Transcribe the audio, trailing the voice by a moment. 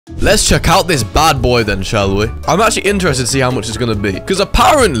Let's check out this bad boy then, shall we? I'm actually interested to see how much it's going to be. Because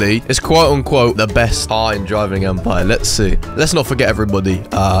apparently, it's quote-unquote the best car in Driving Empire. Let's see. Let's not forget, everybody.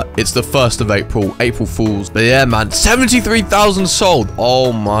 It's the 1st of April. April Fools. But yeah, man. 73,000 sold.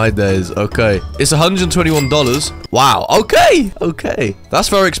 Oh, my days. Okay. It's $121. Wow. Okay. Okay. That's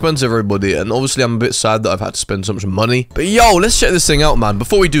very expensive, everybody. And obviously, I'm a bit sad that I've had to spend so much money. But yo, let's check this thing out, man.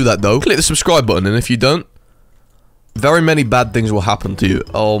 Before we do that, though, click the subscribe button. And if you don't, very many bad things will happen to you.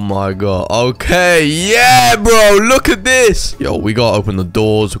 Oh my god. Okay. Yeah, bro. Look at this. Yo, we gotta open the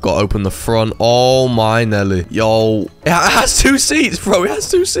doors. We gotta open the front. Oh my Nelly. Yo. It has 2 seats, bro. It has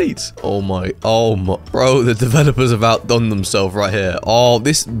 2 seats. Oh my. Oh my. Bro, the developers have outdone themselves right here. Oh,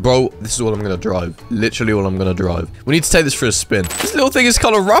 bro, this is what I'm gonna drive. Literally what I'm gonna drive. We need to take this for a spin. This little thing is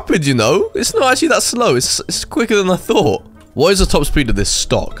kind of rapid, you know? It's not actually that slow. It's quicker than I thought. What is the top speed of this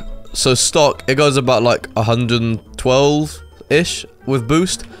stock? So stock, it goes about like 112-ish with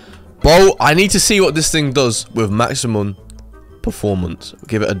boost. Bro, I need to see what this thing does with maximum performance. We'll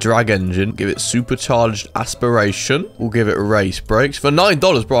give it a drag engine. Give it supercharged aspiration. We'll give it race brakes. For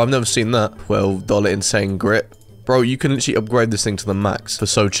 $9, bro, I've never seen that. $12 insane grip. Bro, you can literally upgrade this thing to the max for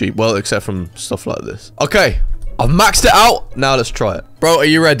so cheap. Well, except from stuff like this. Okay. I've maxed it out. Now let's try it. Bro, are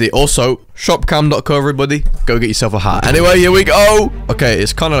you ready? Also, shopcam.co, everybody. Go get yourself a hat. Anyway, here we go. Okay,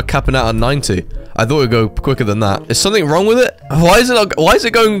 it's kind of capping out at 90. I thought it'd go quicker than that. Is something wrong with it? Why is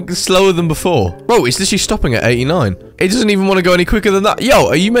it going slower than before? Bro, it's literally stopping at 89. It doesn't even want to go any quicker than that. Yo,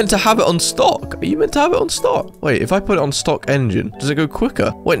 are you meant to have it on stock? Are you meant to have it on stock? Wait, if I put it on stock engine, does it go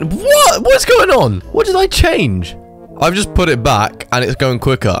quicker? Wait, what? What's going on? What did I change? I've just put it back and it's going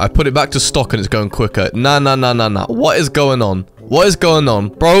quicker. I put it back to stock and it's going quicker. Nah. What is going on? What is going on?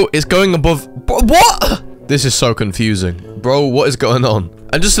 Bro, it's going above. Bro, what? This is so confusing. Bro, what is going on?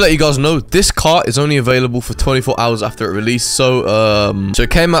 And just to let you guys know, this car is only available for 24 hours after it released. So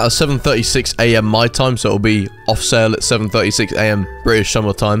it came out at 7:36 a.m. my time. So it'll be off sale at 7:36 a.m. British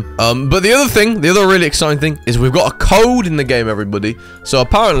summer time. But the other really exciting thing is we've got a code in the game, everybody. So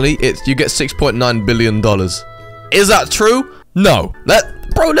apparently you get $6.9 billion. Is that true? No.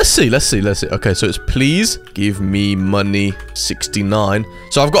 Bro, let's see. Okay, so it's please give me money 69.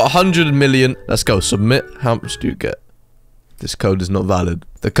 So I've got 100 million. Let's go. Submit. How much do you get? This code is not valid.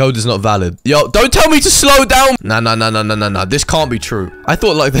 The code is not valid. Yo, don't tell me to slow down. Nah. This can't be true. I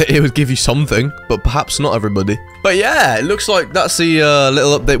thought like that it would give you something, but perhaps not, everybody. But yeah, it looks like that's the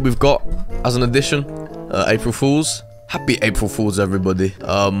little update we've got as an addition. April Fools. Happy April Fools, everybody.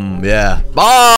 Yeah. Bye.